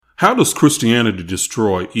How does Christianity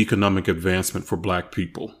destroy economic advancement for Black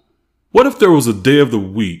people? What if there was a day of the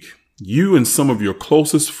week you and some of your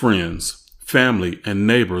closest friends, family, and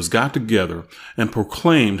neighbors got together and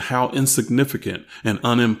proclaimed how insignificant and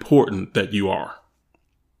unimportant that you are?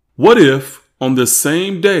 What if, on this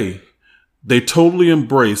same day, they totally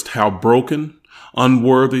embraced how broken,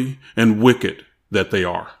 unworthy, and wicked that they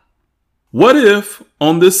are? What if,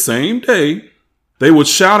 on this same day, they would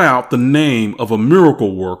shout out the name of a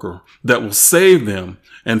miracle worker that will save them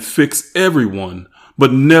and fix everyone,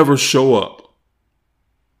 but never show up?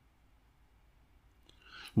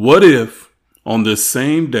 What if, on this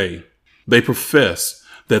same day, they profess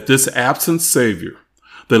that this absent savior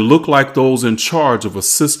that looked like those in charge of a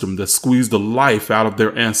system that squeezed the life out of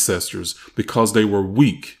their ancestors because they were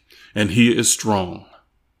weak and he is strong?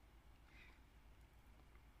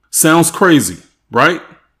 Sounds crazy, right?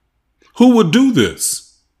 Who would do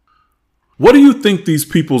this? What do you think these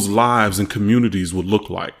people's lives and communities would look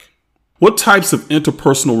like? What types of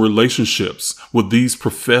interpersonal relationships would these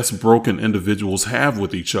professed broken individuals have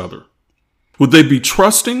with each other? Would they be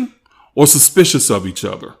trusting or suspicious of each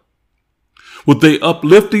other? Would they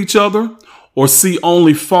uplift each other or see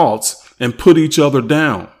only faults and put each other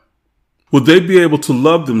down? Would they be able to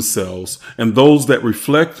love themselves and those that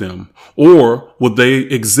reflect them, or would they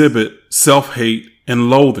exhibit self-hate and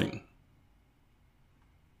loathing?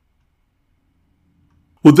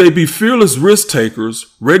 Would they be fearless risk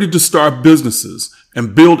takers, ready to start businesses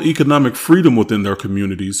and build economic freedom within their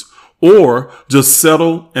communities, or just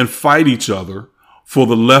settle and fight each other for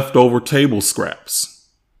the leftover table scraps?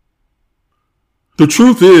 The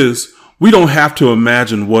truth is, we don't have to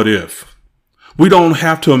imagine what if. We don't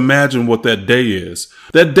have to imagine what that day is.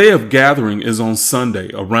 That day of gathering is on Sunday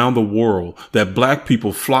around the world that Black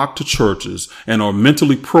people flock to churches and are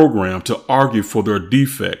mentally programmed to argue for their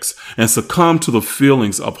defects and succumb to the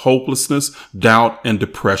feelings of hopelessness, doubt, and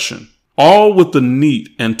depression, all with the neat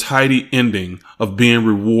and tidy ending of being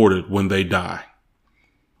rewarded when they die.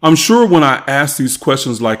 I'm sure when I asked these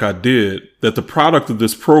questions like I did, that the product of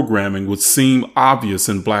this programming would seem obvious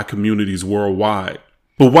in Black communities worldwide.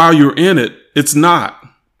 But while you're in it, it's not.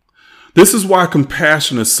 This is why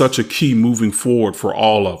compassion is such a key moving forward for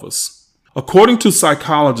all of us. According to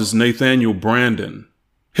psychologist Nathaniel Branden,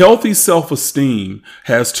 healthy self-esteem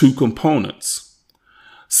has two components: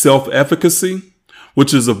 self-efficacy,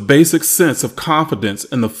 which is a basic sense of confidence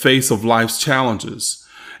in the face of life's challenges,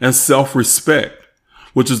 and self-respect,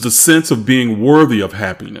 which is the sense of being worthy of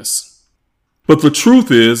happiness. But the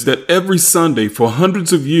truth is that every Sunday for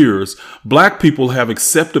hundreds of years, Black people have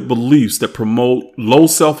accepted beliefs that promote low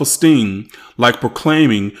self-esteem, like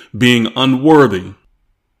proclaiming being unworthy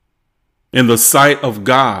in the sight of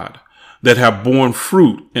God, that have borne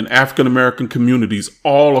fruit in African American communities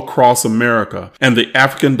all across America and the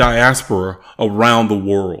African diaspora around the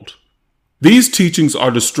world. These teachings are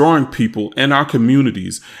destroying people in our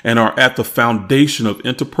communities and are at the foundation of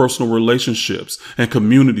interpersonal relationships and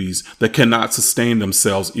communities that cannot sustain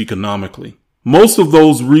themselves economically. Most of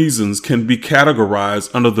those reasons can be categorized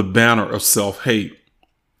under the banner of self-hate.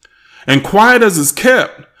 And quiet as it's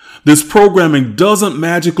kept, this programming doesn't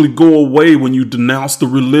magically go away when you denounce the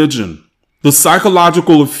religion. The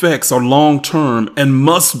psychological effects are long-term and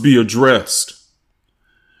must be addressed.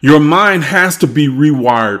 Your mind has to be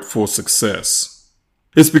rewired for success.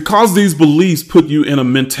 It's because these beliefs put you in a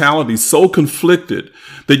mentality so conflicted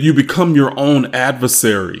that you become your own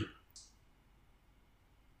adversary.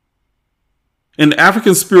 In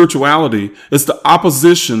African spirituality, it's the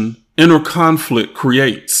opposition inner conflict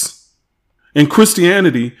creates. In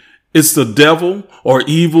Christianity, it's the devil or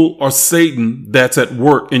evil or Satan that's at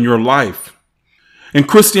work in your life. In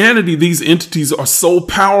Christianity, these entities are so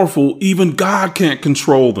powerful, even God can't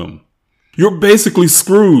control them. You're basically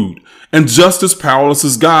screwed and just as powerless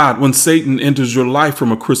as God when Satan enters your life from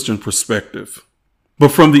a Christian perspective.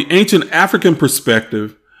 But from the ancient African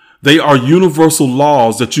perspective, they are universal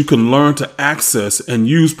laws that you can learn to access and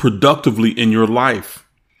use productively in your life.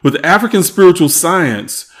 With African spiritual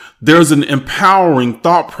science, there's an empowering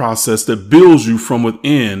thought process that builds you from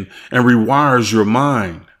within and rewires your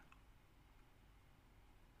mind.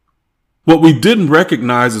 What we didn't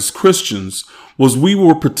recognize as Christians was we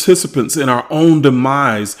were participants in our own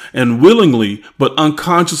demise and willingly but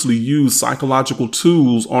unconsciously used psychological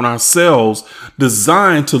tools on ourselves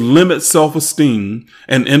designed to limit self-esteem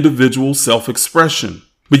and individual self-expression.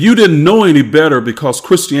 But you didn't know any better because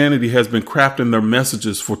Christianity has been crafting their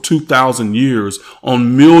messages for 2,000 years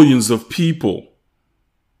on millions of people.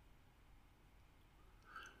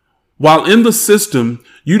 While in the system,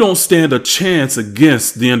 you don't stand a chance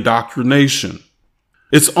against the indoctrination.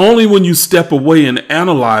 It's only when you step away and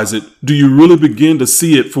analyze it do you really begin to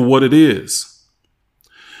see it for what it is.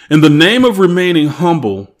 In the name of remaining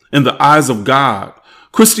humble in the eyes of God,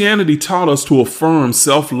 Christianity taught us to affirm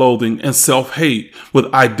self-loathing and self-hate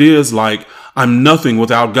with ideas like, I'm nothing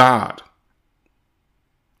without God,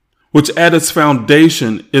 which at its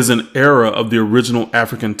foundation is an error of the original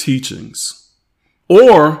African teachings.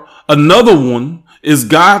 Or another one is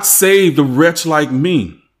God saved a wretch like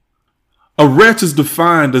me. A wretch is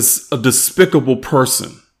defined as a despicable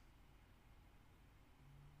person.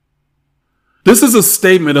 This is a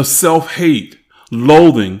statement of self-hate,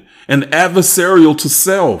 loathing, and adversarial to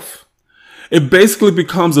self. It basically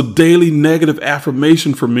becomes a daily negative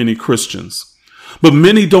affirmation for many Christians. But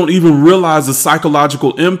many don't even realize the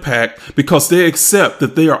psychological impact because they accept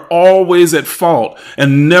that they are always at fault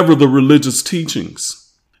and never the religious teachings.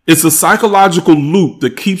 It's a psychological loop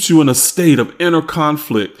that keeps you in a state of inner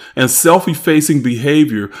conflict and self-effacing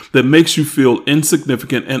behavior that makes you feel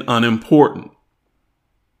insignificant and unimportant.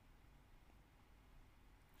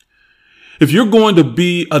 If you're going to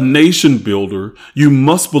be a nation builder, you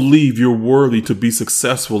must believe you're worthy to be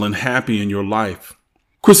successful and happy in your life.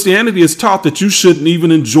 Christianity is taught that you shouldn't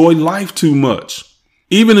even enjoy life too much.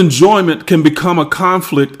 Even enjoyment can become a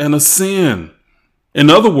conflict and a sin. In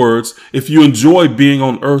other words, if you enjoy being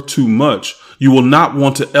on earth too much, you will not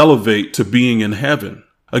want to elevate to being in heaven.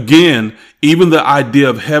 Again, even the idea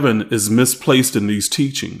of heaven is misplaced in these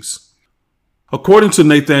teachings. According to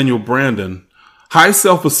Nathaniel Branden, high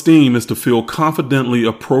self-esteem is to feel confidently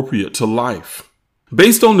appropriate to life.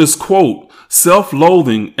 Based on this quote,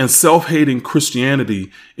 self-loathing and self-hating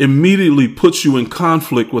Christianity immediately puts you in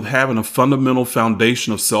conflict with having a fundamental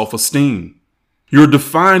foundation of self-esteem. You're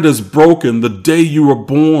defined as broken the day you were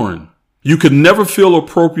born. You can never feel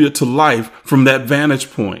appropriate to life from that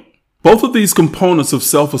vantage point. Both of these components of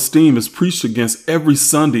self-esteem is preached against every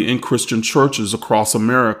Sunday in Christian churches across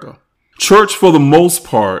America. Church, for the most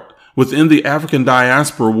part, within the African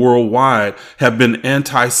diaspora worldwide have been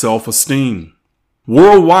anti-self-esteem.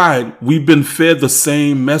 Worldwide, we've been fed the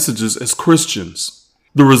same messages as Christians.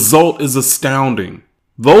 The result is astounding.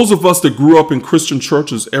 Those of us that grew up in Christian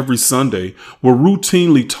churches every Sunday were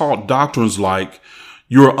routinely taught doctrines like,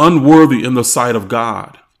 you're unworthy in the sight of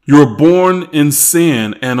God. You're born in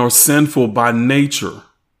sin and are sinful by nature,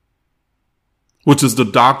 which is the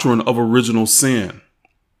doctrine of original sin.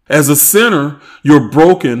 As a sinner, you're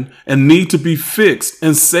broken and need to be fixed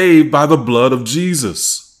and saved by the blood of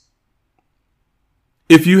Jesus.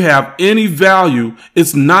 If you have any value,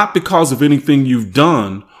 it's not because of anything you've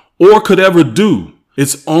done or could ever do.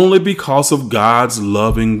 It's only because of God's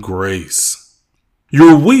loving grace.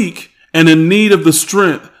 You're weak and in need of the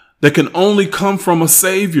strength that can only come from a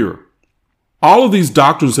Savior. All of these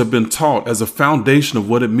doctrines have been taught as a foundation of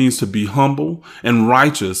what it means to be humble and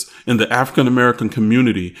righteous in the African American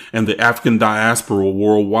community and the African diaspora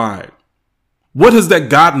worldwide. What has that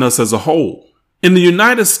gotten us as a whole? In the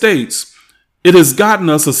United States, it has gotten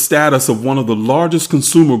us a status of one of the largest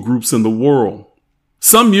consumer groups in the world.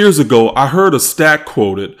 Some years ago, I heard a stat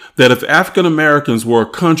quoted that if African Americans were a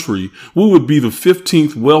country, we would be the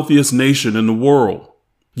 15th wealthiest nation in the world.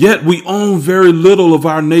 Yet we own very little of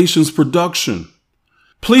our nation's production.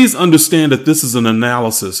 Please understand that this is an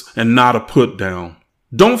analysis and not a put down.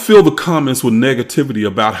 Don't fill the comments with negativity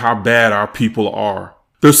about how bad our people are.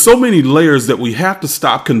 There's so many layers that we have to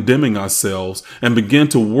stop condemning ourselves and begin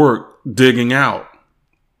to work digging out.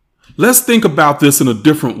 Let's think about this in a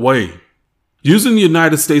different way. Using the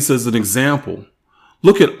United States as an example,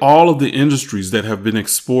 look at all of the industries that have been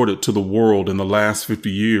exported to the world in the last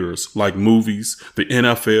 50 years, like movies, the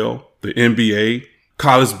NFL, the NBA,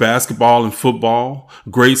 college basketball and football,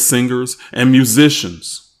 great singers, and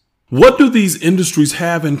musicians. What do these industries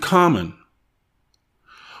have in common?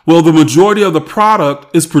 Well, the majority of the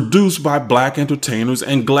product is produced by black entertainers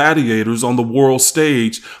and gladiators on the world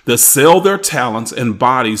stage that sell their talents and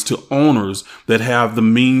bodies to owners that have the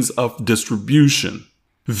means of distribution.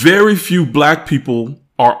 Very few black people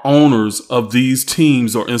are owners of these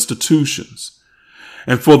teams or institutions.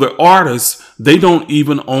 And for the artists, they don't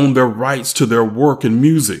even own their rights to their work and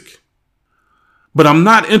music. But I'm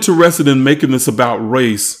not interested in making this about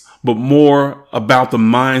race, but more about the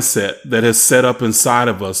mindset that has set up inside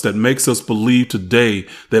of us that makes us believe today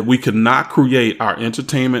that we cannot create our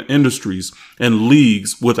entertainment industries and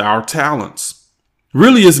leagues with our talents.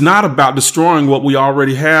 Really, it's not about destroying what we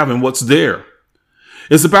already have and what's there.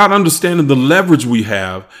 It's about understanding the leverage we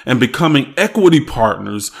have and becoming equity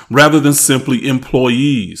partners rather than simply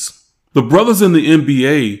employees. The brothers in the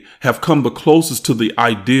NBA have come the closest to the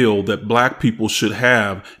ideal that black people should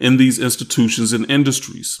have in these institutions and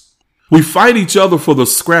industries. We fight each other for the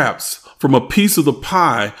scraps from a piece of the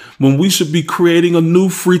pie when we should be creating a new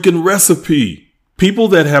freaking recipe. People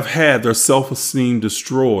that have had their self-esteem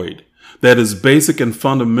destroyed, that is basic and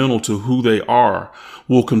fundamental to who they are,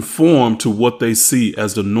 will conform to what they see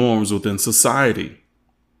as the norms within society.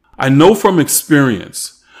 I know from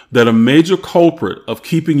experience that a major culprit of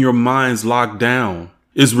keeping your minds locked down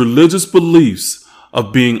is religious beliefs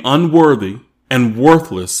of being unworthy and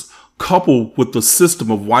worthless, coupled with the system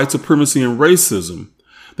of white supremacy and racism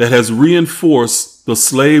that has reinforced the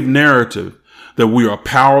slave narrative that we are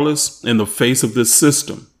powerless in the face of this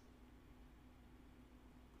system.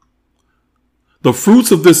 The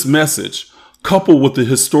fruits of this message, coupled with the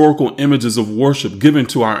historical images of worship given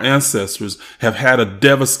to our ancestors, have had a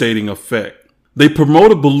devastating effect. They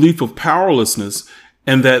promote a belief of powerlessness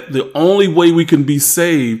and that the only way we can be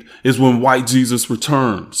saved is when white Jesus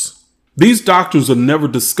returns. These doctrines are never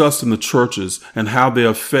discussed in the churches and how they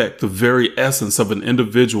affect the very essence of an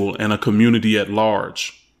individual and a community at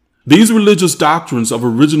large. These religious doctrines of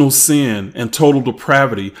original sin and total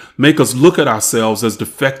depravity make us look at ourselves as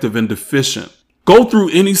defective and deficient. Go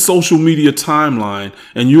through any social media timeline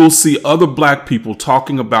and you'll see other black people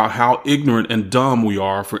talking about how ignorant and dumb we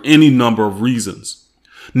are for any number of reasons,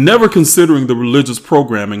 never considering the religious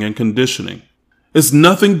programming and conditioning. It's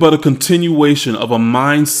nothing but a continuation of a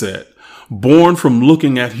mindset born from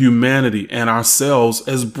looking at humanity and ourselves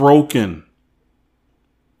as broken.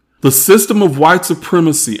 The system of white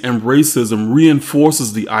supremacy and racism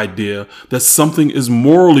reinforces the idea that something is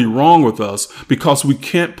morally wrong with us because we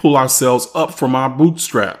can't pull ourselves up from our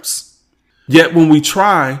bootstraps. Yet when we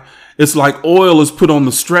try, it's like oil is put on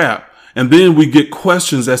the strap, and then we get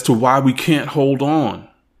questions as to why we can't hold on.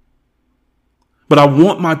 But I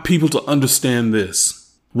want my people to understand this.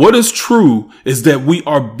 What is true is that we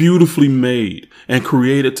are beautifully made and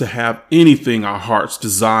created to have anything our hearts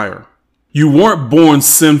desire. You weren't born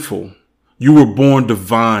sinful. You were born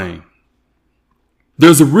divine.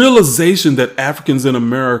 There's a realization that Africans in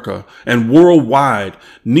America and worldwide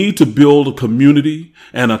need to build a community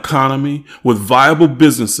and economy with viable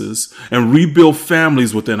businesses and rebuild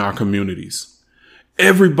families within our communities.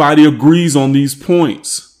 Everybody agrees on these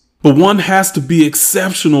points, but one has to be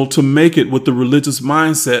exceptional to make it with the religious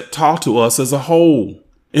mindset taught to us as a whole.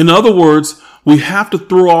 In other words, we have to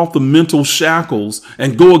throw off the mental shackles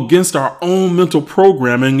and go against our own mental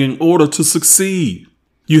programming in order to succeed.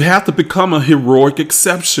 You have to become a heroic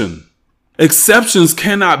exception. Exceptions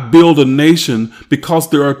cannot build a nation because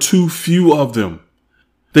there are too few of them.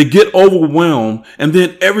 They get overwhelmed and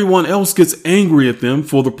then everyone else gets angry at them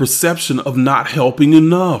for the perception of not helping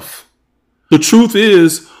enough. The truth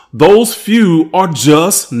is, those few are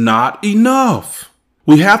just not enough.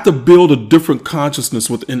 We have to build a different consciousness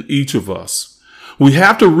within each of us. We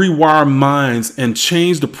have to rewire minds and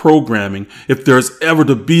change the programming if there's ever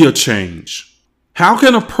to be a change. How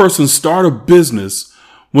can a person start a business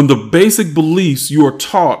when the basic beliefs you are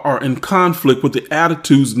taught are in conflict with the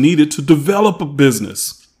attitudes needed to develop a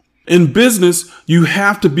business? In business, you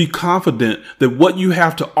have to be confident that what you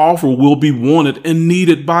have to offer will be wanted and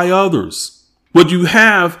needed by others. What you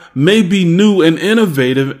have may be new and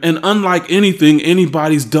innovative and unlike anything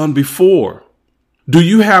anybody's done before. Do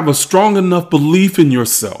you have a strong enough belief in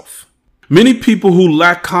yourself? Many people who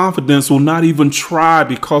lack confidence will not even try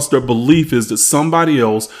because their belief is that somebody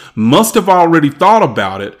else must have already thought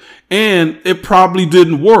about it and it probably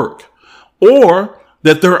didn't work, or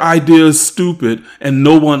that their idea is stupid and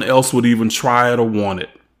no one else would even try it or want it.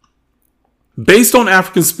 Based on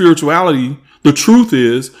African spirituality, the truth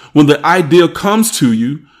is, when the idea comes to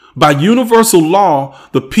you, by universal law,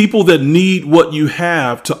 the people that need what you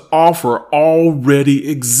have to offer already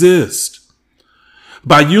exist.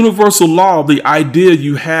 By universal law, the idea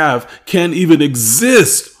you have can't even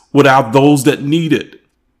exist without those that need it.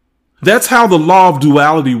 That's how the law of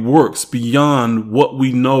duality works beyond what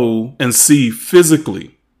we know and see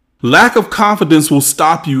physically. Lack of confidence will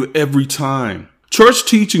stop you every time. Church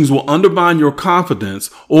teachings will undermine your confidence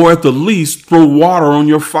or at the least throw water on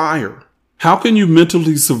your fire. How can you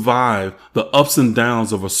mentally survive the ups and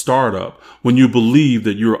downs of a startup when you believe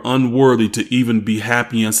that you're unworthy to even be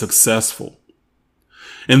happy and successful?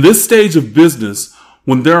 In this stage of business,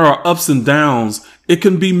 when there are ups and downs, it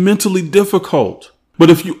can be mentally difficult. But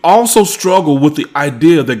if you also struggle with the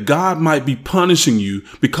idea that God might be punishing you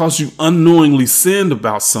because you unknowingly sinned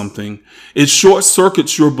about something, it short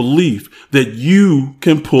circuits your belief that you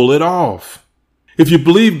can pull it off. If you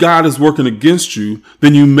believe God is working against you,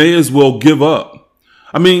 then you may as well give up.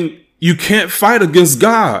 I mean, you can't fight against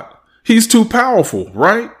God. He's too powerful,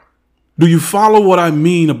 right? Do you follow what I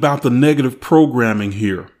mean about the negative programming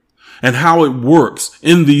here? and how it works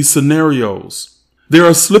in these scenarios. They're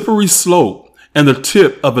a slippery slope and the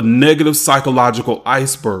tip of a negative psychological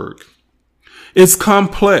iceberg. It's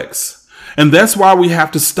complex, and that's why we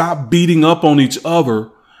have to stop beating up on each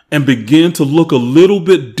other and begin to look a little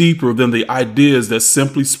bit deeper than the ideas that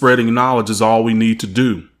simply spreading knowledge is all we need to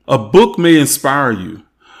do. A book may inspire you,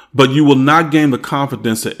 but you will not gain the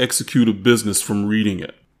confidence to execute a business from reading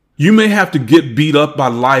it. You may have to get beat up by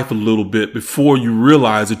life a little bit before you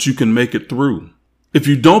realize that you can make it through. If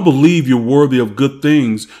you don't believe you're worthy of good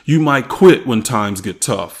things, you might quit when times get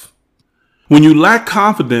tough. When you lack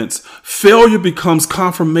confidence, failure becomes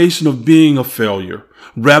confirmation of being a failure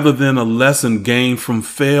rather than a lesson gained from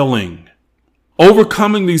failing.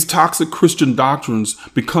 Overcoming these toxic Christian doctrines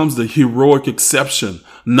becomes the heroic exception,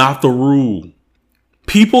 not the rule.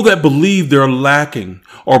 People that believe they're lacking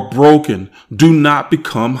or broken do not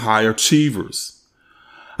become high achievers.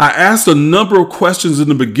 I asked a number of questions in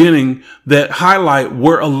the beginning that highlight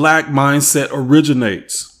where a lack mindset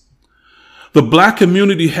originates. The Black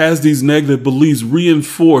community has these negative beliefs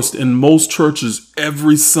reinforced in most churches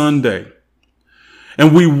every Sunday.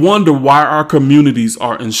 And we wonder why our communities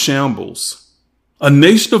are in shambles. A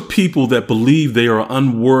nation of people that believe they are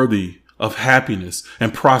unworthy of happiness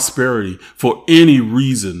and prosperity for any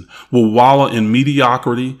reason will wallow in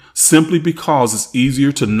mediocrity simply because it's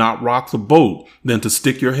easier to not rock the boat than to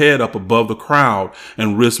stick your head up above the crowd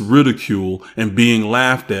and risk ridicule and being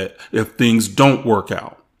laughed at if things don't work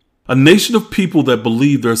out. A nation of people that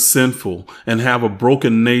believe they're sinful and have a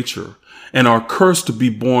broken nature and are cursed to be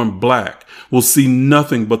born Black will see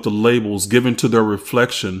nothing but the labels given to their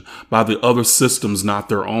reflection by the other systems not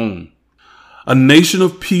their own. A nation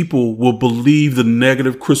of people will believe the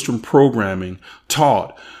negative Christian programming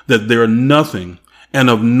taught that they're nothing and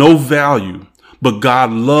of no value, but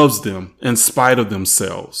God loves them in spite of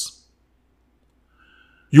themselves.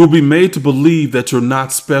 You'll be made to believe that you're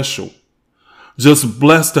not special, just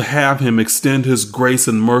blessed to have Him extend His grace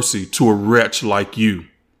and mercy to a wretch like you.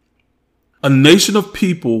 A nation of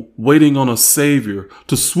people waiting on a savior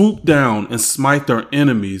to swoop down and smite their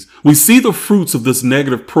enemies. We see the fruits of this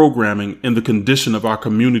negative programming in the condition of our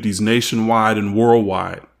communities nationwide and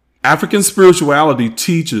worldwide. African spirituality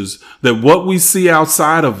teaches that what we see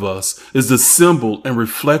outside of us is the symbol and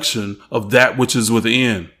reflection of that which is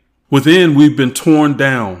within. Within, we've been torn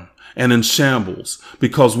down and in shambles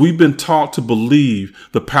because we've been taught to believe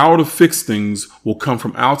the power to fix things will come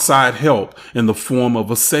from outside help in the form of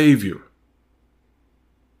a savior.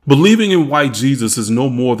 Believing in white Jesus is no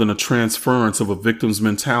more than a transference of a victim's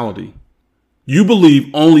mentality. You believe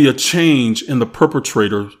only a change in the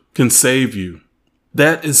perpetrator can save you.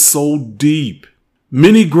 That is so deep.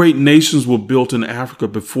 Many great nations were built in Africa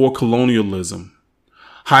before colonialism.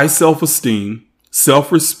 High self-esteem,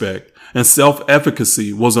 self-respect, and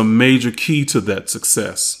self-efficacy was a major key to that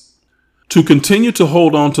success. To continue to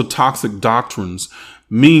hold on to toxic doctrines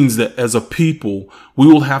means that as a people, we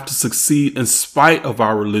will have to succeed in spite of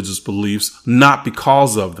our religious beliefs, not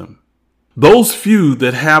because of them. Those few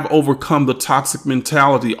that have overcome the toxic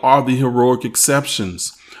mentality are the heroic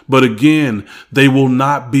exceptions. But again, they will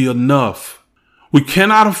not be enough. We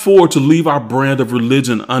cannot afford to leave our brand of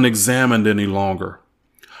religion unexamined any longer.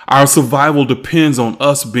 Our survival depends on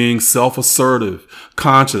us being self-assertive,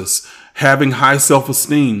 conscious, having high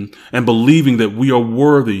self-esteem, and believing that we are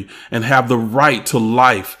worthy and have the right to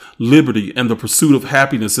life, liberty, and the pursuit of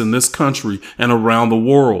happiness in this country and around the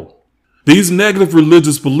world. These negative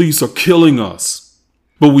religious beliefs are killing us,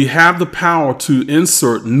 but we have the power to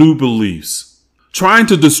insert new beliefs. Trying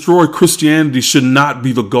to destroy Christianity should not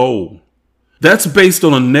be the goal. That's based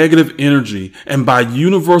on a negative energy, and by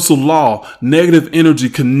universal law, negative energy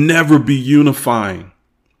can never be unifying.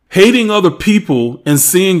 Hating other people and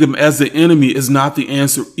seeing them as the enemy is not the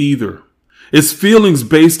answer either. It's feelings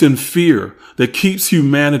based in fear that keeps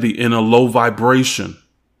humanity in a low vibration.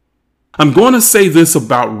 I'm going to say this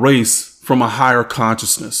about race from a higher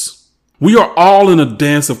consciousness. We are all in a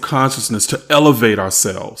dance of consciousness to elevate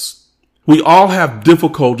ourselves. We all have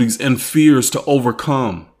difficulties and fears to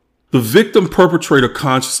overcome. The victim-perpetrator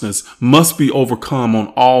consciousness must be overcome on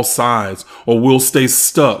all sides, or we'll stay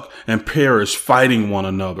stuck and perish fighting one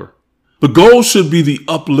another. The goal should be the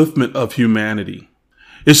upliftment of humanity.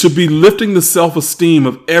 It should be lifting the self-esteem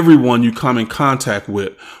of everyone you come in contact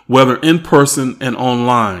with, whether in person and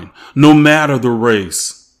online, no matter the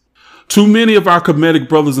race. Too many of our Kemetic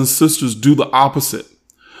brothers and sisters do the opposite.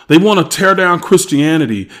 They want to tear down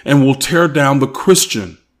Christianity and will tear down the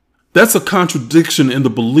Christian. That's a contradiction in the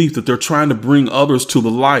belief that they're trying to bring others to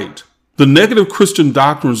the light. The negative Christian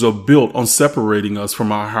doctrines are built on separating us from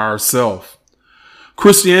our higher self.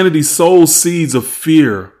 Christianity sows seeds of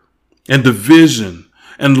fear and division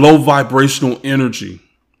and low vibrational energy.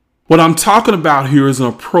 What I'm talking about here is an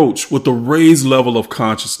approach with a raised level of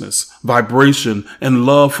consciousness, vibration, and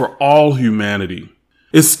love for all humanity.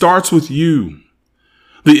 It starts with you.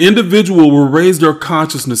 The individual will raise their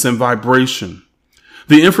consciousness and vibration.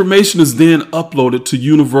 The information is then uploaded to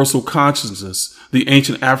universal consciousness, the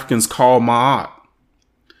ancient Africans call Ma'at.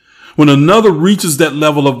 When another reaches that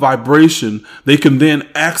level of vibration, they can then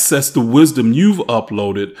access the wisdom you've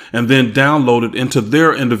uploaded and then download it into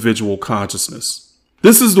their individual consciousness.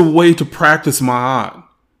 This is the way to practice Ma'at.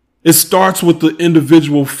 It starts with the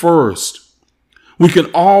individual first. We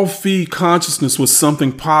can all feed consciousness with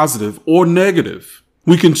something positive or negative.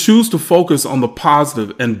 We can choose to focus on the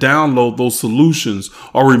positive and download those solutions,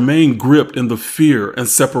 or remain gripped in the fear and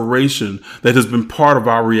separation that has been part of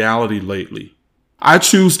our reality lately. I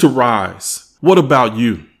choose to rise. What about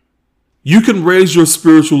you? You can raise your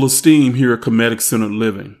spiritual esteem here at Kemetic Centered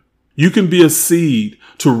Living. You can be a seed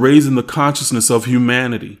to raising the consciousness of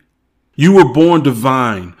humanity. You were born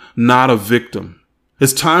divine, not a victim.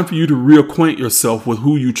 It's time for you to reacquaint yourself with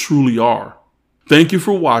who you truly are. Thank you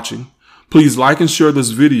for watching. Please like and share this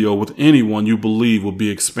video with anyone you believe will be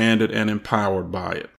expanded and empowered by it.